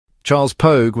Charles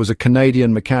Pogue was a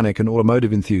Canadian mechanic and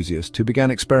automotive enthusiast who began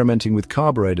experimenting with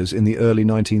carburetors in the early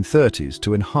 1930s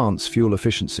to enhance fuel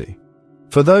efficiency.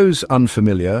 For those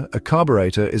unfamiliar, a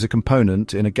carburetor is a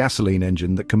component in a gasoline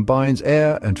engine that combines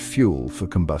air and fuel for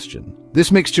combustion. This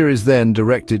mixture is then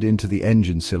directed into the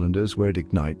engine cylinders where it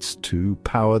ignites to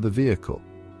power the vehicle.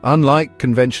 Unlike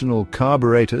conventional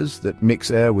carburetors that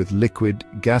mix air with liquid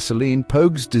gasoline,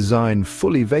 Pogue's design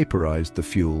fully vaporized the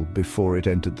fuel before it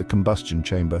entered the combustion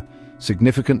chamber,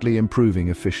 significantly improving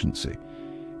efficiency.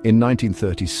 In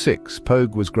 1936,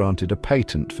 Pogue was granted a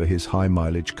patent for his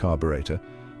high-mileage carburetor,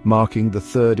 marking the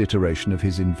third iteration of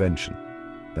his invention.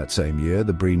 That same year,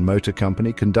 the Breen Motor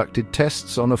Company conducted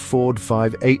tests on a Ford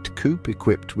 5.8 coupe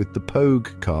equipped with the Pogue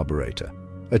carburetor,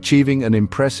 achieving an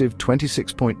impressive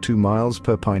 26.2 miles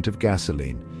per pint of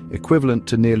gasoline, equivalent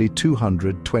to nearly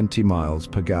 220 miles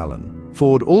per gallon.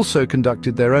 Ford also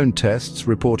conducted their own tests,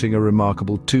 reporting a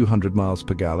remarkable 200 miles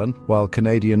per gallon, while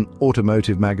Canadian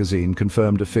Automotive magazine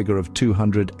confirmed a figure of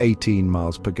 218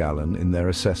 miles per gallon in their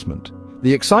assessment.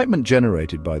 The excitement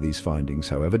generated by these findings,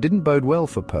 however, didn't bode well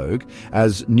for Pogue.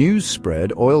 As news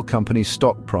spread, oil company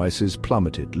stock prices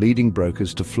plummeted, leading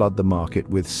brokers to flood the market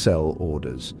with sell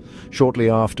orders. Shortly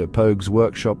after, Pogue's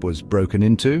workshop was broken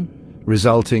into,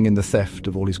 resulting in the theft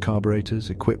of all his carburetors,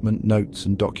 equipment, notes,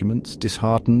 and documents.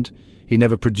 Disheartened, he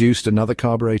never produced another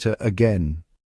carburetor again.